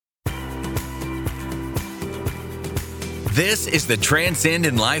This is the Transcend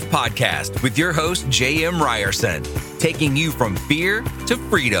in Life podcast with your host, J.M. Ryerson, taking you from fear to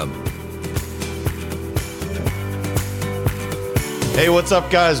freedom. Hey, what's up,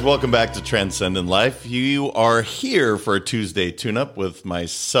 guys? Welcome back to Transcend in Life. You are here for a Tuesday tune-up with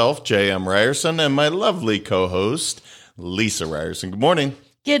myself, J.M. Ryerson, and my lovely co-host, Lisa Ryerson. Good morning.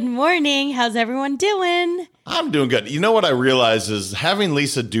 Good morning. How's everyone doing? I'm doing good. You know what I realize is having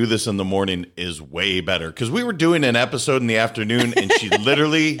Lisa do this in the morning is way better because we were doing an episode in the afternoon and she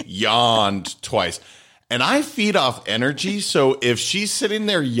literally yawned twice. And I feed off energy, so if she's sitting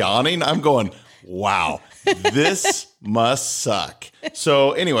there yawning, I'm going, wow, this must suck.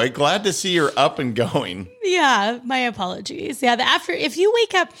 So anyway, glad to see you're up and going. Yeah, my apologies. Yeah, if you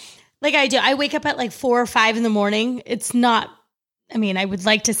wake up like I do, I wake up at like 4 or 5 in the morning. It's not, I would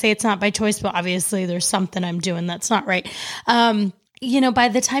like to say it's not by choice, but obviously there's something I'm doing that's not right. By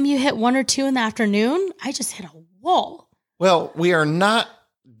the time you hit 1 or 2 in the afternoon, I just hit a wall. Well, we are not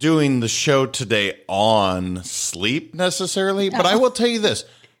doing the show today on sleep necessarily, but I will tell you this.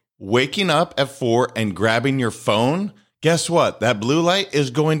 Waking up at 4 and grabbing your phone, guess what? That blue light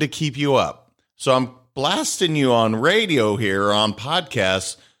is going to keep you up. So I'm blasting you on radio here, on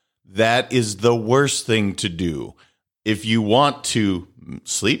podcasts. That is the worst thing to do. If you want to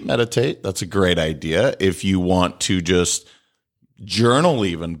sleep meditate, that's a great idea. If you want to just journal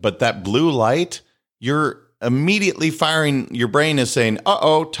even, but that blue light, you're immediately firing, your brain is saying,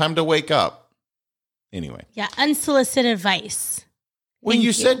 uh-oh, time to wake up. Anyway. Yeah, unsolicited advice. Well,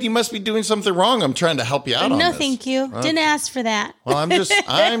 you said you must be doing something wrong. I'm trying to help you out on this. No, thank you. Didn't ask for that. Well,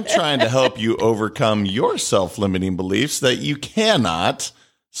 I'm trying to help you overcome your self-limiting beliefs that you cannot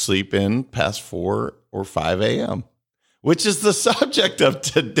sleep in past 4 or 5 a.m., which is the subject of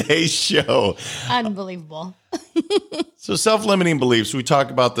today's show. Unbelievable. So self-limiting beliefs, we talk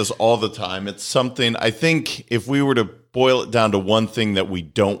about this all the time. It's something, I think if we were to boil it down to one thing that we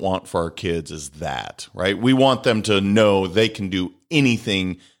don't want for our kids is that, right? We want them to know they can do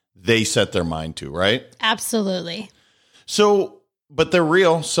anything they set their mind to, right? Absolutely. So, but they're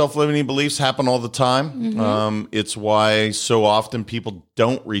real. Self-limiting beliefs happen all the time. Mm-hmm. It's why so often people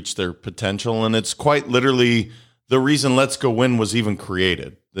don't reach their potential. And it's quite literally the reason Let's Go Win was even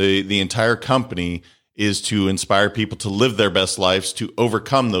created. The entire company is to inspire people to live their best lives, to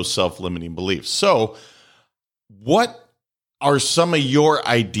overcome those self-limiting beliefs. So what are some of your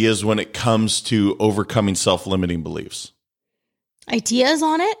ideas when it comes to overcoming self-limiting beliefs? Ideas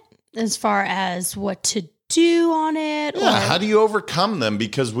on it as far as what to do on it? Yeah, how do you overcome them?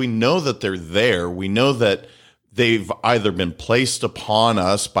 Because we know that they're there. We know that they've either been placed upon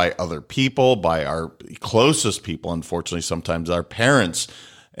us by other people, by our closest people, unfortunately, sometimes our parents.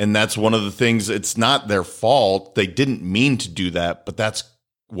 And that's one of the things, it's not their fault. They didn't mean to do that, but that's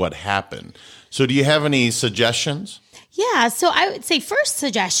what happened. So do you have any suggestions? Yeah, so I would say first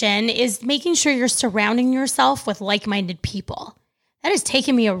suggestion is making sure you're surrounding yourself with like-minded people. That has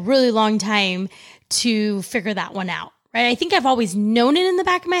taken me a really long time to figure that one out, right? I think I've always known it in the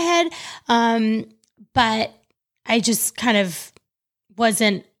back of my head, but I just kind of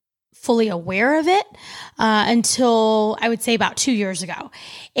wasn't fully aware of it until I would say about 2 years ago.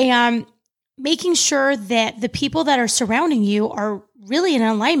 And making sure that the people that are surrounding you are really in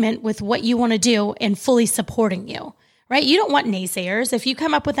alignment with what you want to do and fully supporting you, right? You don't want naysayers. If you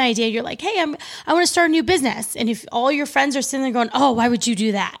come up with an idea, you're like, hey, I want to start a new business. And if all your friends are sitting there going, oh, why would you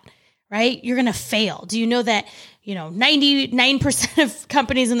do that? Right? You're going to fail. Do you know that, 99% of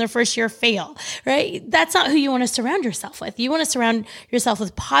companies in their first year fail, right? That's not who you want to surround yourself with. You want to surround yourself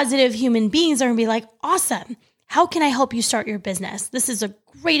with positive human beings that are going to be like, awesome. How can I help you start your business? This is the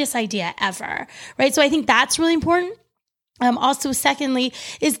greatest idea ever, right? So I think that's really important. Also, secondly,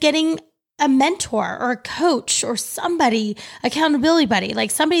 is getting a mentor or a coach or somebody, accountability buddy,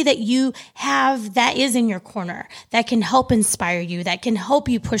 like somebody that you have that is in your corner, that can help inspire you, that can help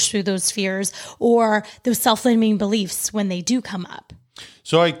you push through those fears or those self-limiting beliefs when they do come up.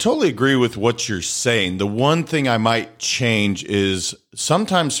 So I totally agree with what you're saying. The one thing I might change is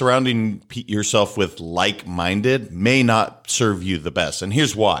sometimes surrounding yourself with like-minded may not serve you the best. And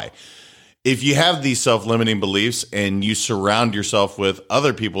here's why. If you have these self-limiting beliefs and you surround yourself with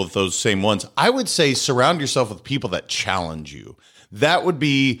other people with those same ones, I would say surround yourself with people that challenge you. That would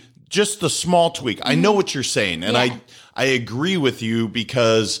be just the small tweak. I know what you're saying, and I agree with you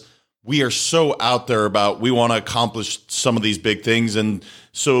because we are so out there about we want to accomplish some of these big things, and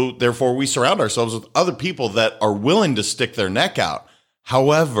so therefore we surround ourselves with other people that are willing to stick their neck out.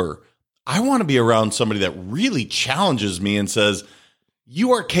 However, I want to be around somebody that really challenges me and says,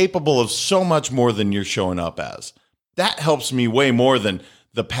 you are capable of so much more than you're showing up as. That helps me way more than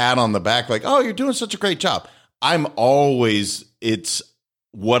the pat on the back, like, oh, you're doing such a great job. it's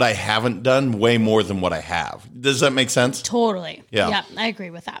what I haven't done way more than what I have. Does that make sense? Totally. Yeah. I agree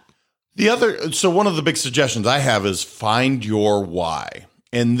with that. So one of the big suggestions I have is find your why.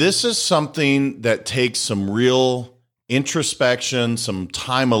 And this is something that takes some real introspection, some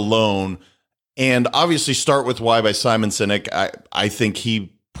time alone, and obviously Start With Why by Simon Sinek. I think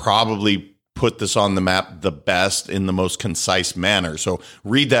he probably put this on the map the best in the most concise manner. So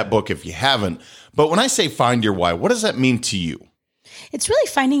read that book if you haven't. But when I say find your why, what does that mean to you? It's really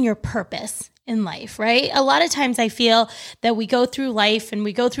finding your purpose in life, right? A lot of times I feel that we go through life and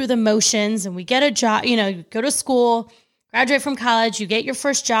we go through the motions and we get a job, you go to school, graduate from college, you get your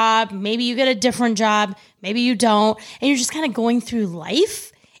first job, maybe you get a different job, maybe you don't, and you're just kind of going through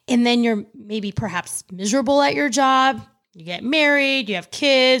life. And then you're maybe perhaps miserable at your job, you get married, you have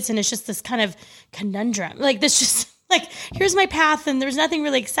kids, and it's just this kind of conundrum. Like this just like, here's my path and there's nothing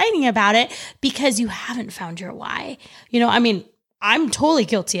really exciting about it because you haven't found your why. I'm totally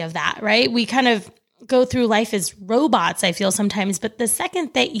guilty of that, right? We kind of go through life as robots, I feel sometimes, but the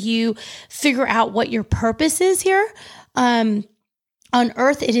second that you figure out what your purpose is here on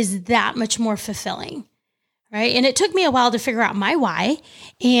earth, it is that much more fulfilling, right? And it took me a while to figure out my why.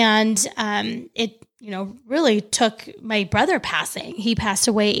 And it really took my brother passing. He passed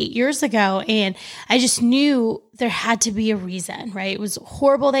away 8 years ago. And I just knew there had to be a reason, right? It was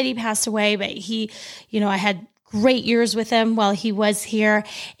horrible that he passed away, but I had great years with him while he was here,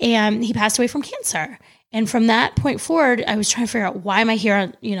 and he passed away from cancer. And from that point forward, I was trying to figure out, why am I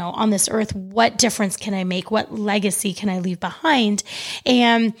here on this earth? What difference can I make? What legacy can I leave behind?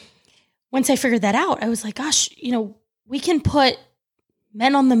 And once I figured that out, I was like, gosh, we can put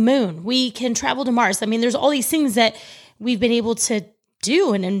men on the moon. We can travel to Mars. I mean, there's all these things that we've been able to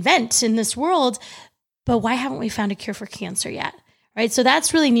do and invent in this world, but why haven't we found a cure for cancer yet? Right? So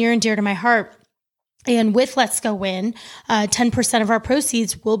that's really near and dear to my heart. And with Let's Go Win, 10% of our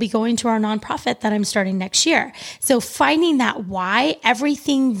proceeds will be going to our nonprofit that I'm starting next year. So finding that why,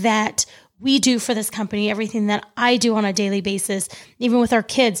 everything that we do for this company, everything that I do on a daily basis, even with our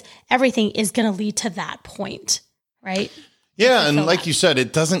kids, everything is going to lead to that point, right? Yeah, and like you said,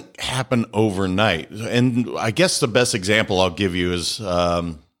 it doesn't happen overnight. And I guess the best example I'll give you is,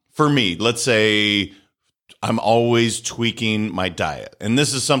 for me, let's say I'm always tweaking my diet. And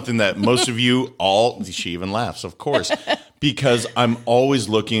this is something that most of you she even laughs, of course, because I'm always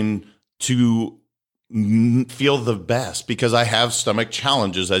looking to feel the best because I have stomach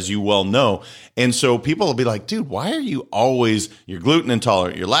challenges, as you well know. And so people will be like, dude, why are you you're gluten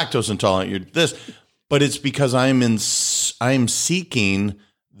intolerant, you're lactose intolerant, you're this. But it's because I'm seeking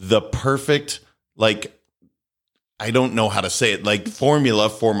the perfect, I don't know how to say it, formula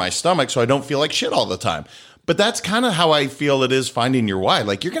for my stomach so I don't feel like shit all the time. But that's kind of how I feel it is finding your why.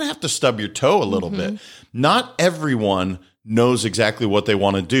 You're going to have to stub your toe a little bit. Not everyone knows exactly what they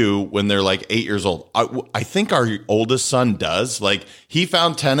want to do when they're 8 years old. I think our oldest son does. He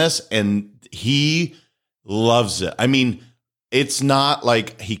found tennis and he loves it. I mean, it's not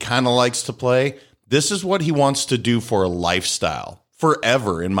like he kind of likes to play. This is what he wants to do for a lifestyle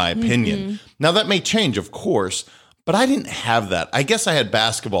forever, in my opinion. Now, that may change, of course, but I didn't have that. I guess I had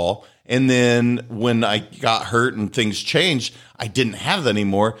basketball. And then when I got hurt and things changed, I didn't have that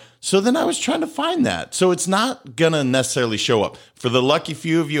anymore. So then I was trying to find that. So it's not going to necessarily show up. For the lucky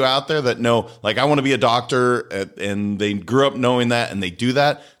few of you out there that know, I want to be a doctor, and they grew up knowing that and they do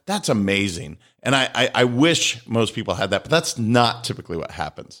that, that's amazing. And I wish most people had that, but that's not typically what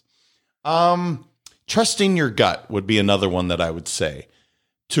happens. Trusting your gut would be another one that I would say.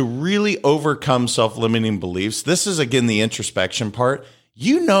 To really overcome self-limiting beliefs, this is, again, the introspection part.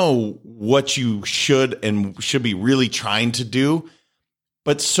 You know what you should be really trying to do,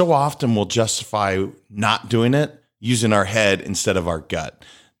 but so often we'll justify not doing it using our head instead of our gut.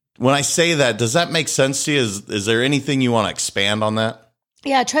 When I say that, does that make sense to you? Is there anything you want to expand on that?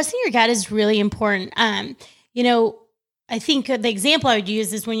 Yeah, trusting your gut is really important. I think the example I would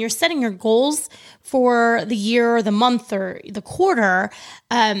use is when you're setting your goals for the year or the month or the quarter,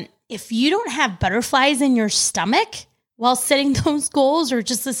 if you don't have butterflies in your stomach while setting those goals, or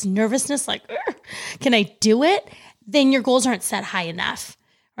just this nervousness, can I do it? Then your goals aren't set high enough,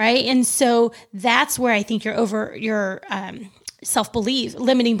 right? And so that's where I think your self-belief,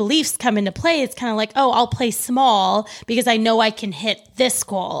 limiting beliefs come into play. It's kind of I'll play small because I know I can hit this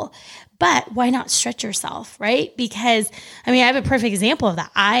goal. But why not stretch yourself, right? Because, I have a perfect example of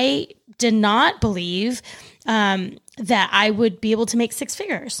that. I did not believe that I would be able to make six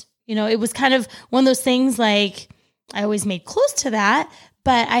figures. It was kind of one of those things I always made close to that,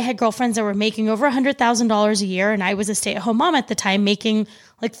 but I had girlfriends that were making over $100,000 a year, and I was a stay-at-home mom at the time, making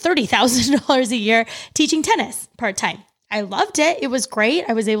like $30,000 a year teaching tennis part-time. I loved it. It was great.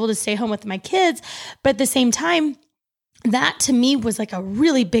 I was able to stay home with my kids. But at the same time, that to me was like a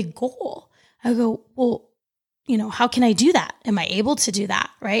really big goal. I go, well, how can I do that? Am I able to do that?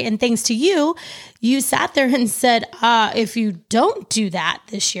 Right. And thanks to you, you sat there and said, if you don't do that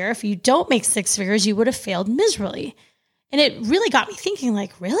this year, if you don't make six figures, you would have failed miserably. And it really got me thinking,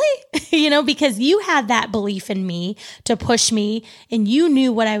 like, really? Because you had that belief in me to push me and you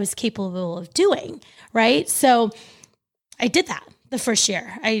knew what I was capable of doing. Right. So I did that the first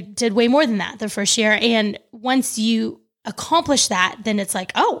year. I did way more than that the first year. And once you accomplish that, then it's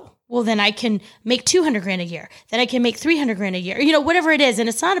like, oh, well, then I can make $200,000 a year. Then I can make $300,000 a year, whatever it is. And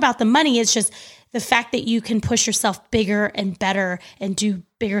it's not about the money. It's just the fact that you can push yourself bigger and better and do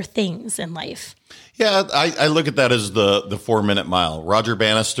bigger things in life. Yeah, I look at that as the 4-minute mile. Roger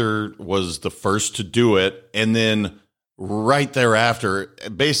Bannister was the first to do it. And then right thereafter,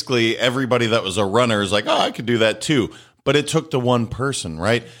 basically everybody that was a runner is like, oh, I could do that too. But it took the one person,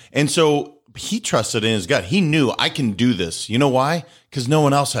 right? And so he trusted in his gut. He knew I can do this. You know why? Because no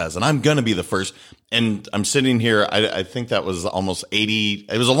one else has. And I'm going to be the first. And I'm sitting here. I think that was almost 80.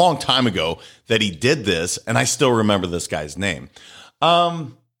 It was a long time ago that he did this. And I still remember this guy's name.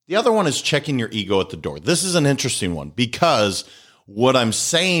 The other one is checking your ego at the door. This is an interesting one because what I'm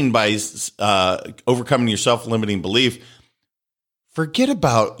saying by overcoming your self-limiting belief, forget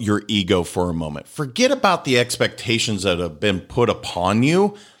about your ego for a moment. Forget about the expectations that have been put upon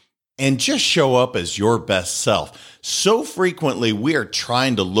you. And just show up as your best self. So frequently we are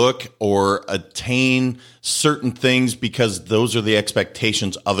trying to look or attain certain things because those are the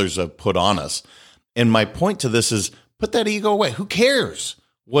expectations others have put on us. And my point to this is put that ego away. Who cares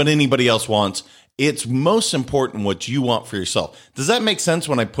what anybody else wants? It's most important what you want for yourself. Does that make sense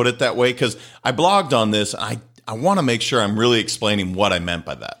when I put it that way? Because I blogged on this. I want to make sure I'm really explaining what I meant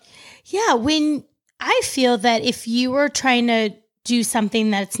by that. Yeah, when I feel that if you were trying to do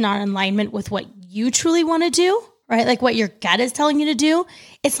something that's not in alignment with what you truly want to do, right? Like what your gut is telling you to do,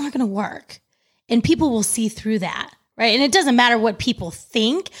 it's not going to work. And people will see through that, right? And it doesn't matter what people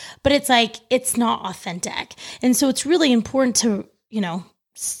think, but it's like, it's not authentic. And so it's really important to,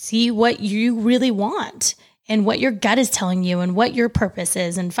 see what you really want and what your gut is telling you and what your purpose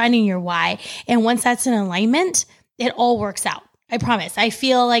is and finding your why. And once that's in alignment, it all works out. I promise. I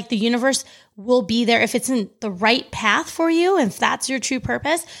feel like the universe will be there. If it's in the right path for you, and if that's your true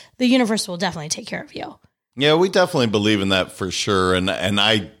purpose, the universe will definitely take care of you. Yeah, we definitely believe in that for sure. And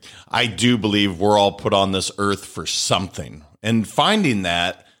I do believe we're all put on this earth for something. And finding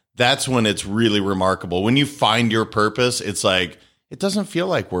that's when it's really remarkable. When you find your purpose, it's like, it doesn't feel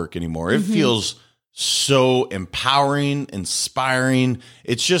like work anymore. It feels so empowering, inspiring.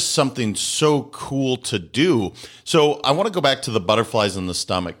 It's just something so cool to do. So I want to go back to the butterflies in the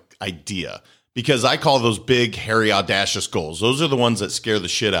stomach idea, because I call those big, hairy, audacious goals. Those are the ones that scare the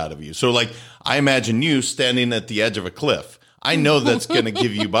shit out of you. So like, I imagine you standing at the edge of a cliff. I know that's going to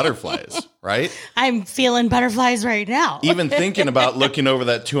give you butterflies, right? I'm feeling butterflies right now. Even thinking about looking over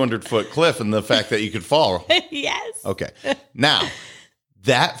that 200-foot cliff and the fact that you could fall. Yes. Okay. Now,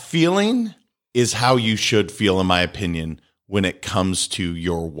 that feeling is how you should feel, in my opinion, when it comes to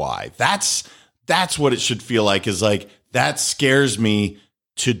your why. That's what it should feel like, is like, that scares me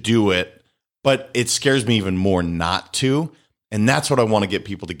to do it, but it scares me even more not to. And that's what I want to get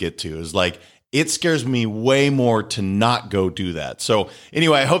people to get to, is like, it scares me way more to not go do that. So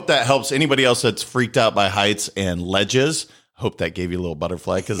anyway, I hope that helps anybody else that's freaked out by heights and ledges. Hope that gave you a little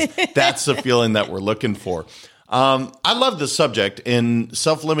butterfly, because that's the feeling that we're looking for. I love this subject. In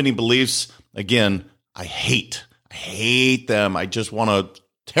self-limiting beliefs, again, I hate them. I just want to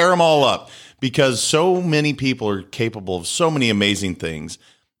tear them all up, because so many people are capable of so many amazing things.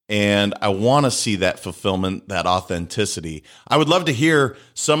 And I want to see that fulfillment, that authenticity. I would love to hear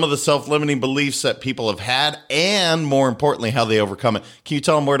some of the self-limiting beliefs that people have had, and more importantly, how they overcome it. Can you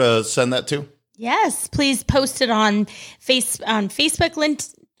tell them where to send that to? Yes, please post it on Facebook,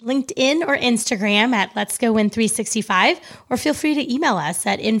 LinkedIn, or Instagram at Let's Go Win 365, or feel free to email us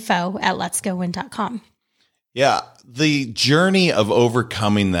at info@letsgowin.com. Yeah, the journey of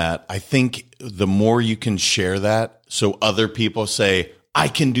overcoming that, I think the more you can share that, so other people say, I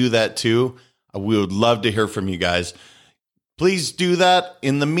can do that too. We would love to hear from you guys. Please do that.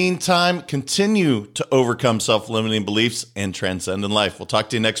 In the meantime, continue to overcome self-limiting beliefs and transcend in life. We'll talk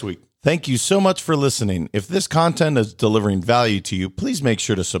to you next week. Thank you so much for listening. If this content is delivering value to you, please make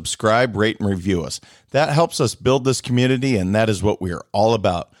sure to subscribe, rate, and review us. That helps us build this community, and that is what we are all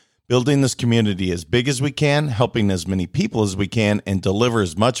about. Building this community as big as we can, helping as many people as we can, and deliver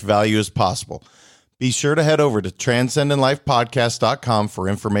as much value as possible. Be sure to head over to transcendentlifepodcast.com for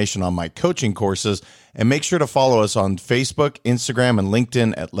information on my coaching courses, and make sure to follow us on Facebook, Instagram, and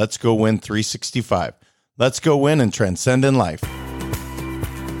LinkedIn at Let's Go Win 365. Let's go win and transcend in life.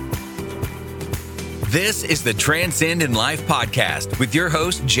 This is the Transcend in Life podcast with your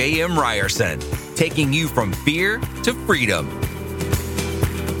host, J.M. Ryerson, taking you from fear to freedom.